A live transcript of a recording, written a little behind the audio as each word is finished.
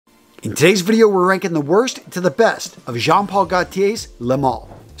In today's video, we're ranking the worst to the best of Paul Gaultier's Le Male.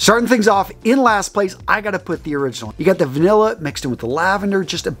 Starting things off, in last place, I gotta put the original. You got the vanilla mixed in with the lavender,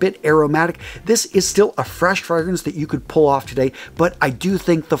 just a bit aromatic. This is still a fresh fragrance that you could pull off today, but I do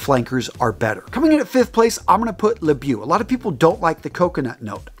think the flankers are better. Coming in at 5th place, I'm gonna put Le Beau. A lot of people don't like the coconut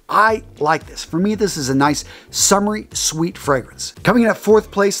note. I like this. For me, this is a nice, summery, sweet fragrance. Coming in at 4th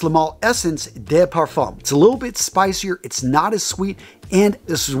place, Le Male Essence de Parfum. It's a little bit spicier, it's not as sweet, and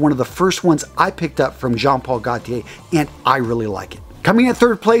this is one of the first ones I picked up from Paul Gaultier, and I really like it. Coming in at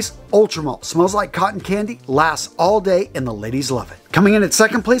 3rd place, Ultra Male. Smells like cotton candy, lasts all day, and the ladies love it. Coming in at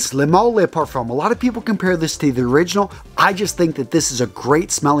 2nd place, Male Le Parfum. A lot of people compare this to the original. I just think that this is a great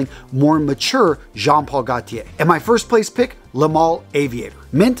smelling, more mature Paul Gaultier. And my 1st place pick, Le Male Aviator.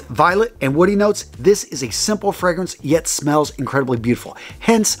 Mint, violet, and woody notes. This is a simple fragrance, yet smells incredibly beautiful.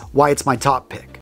 Hence why it's my top pick.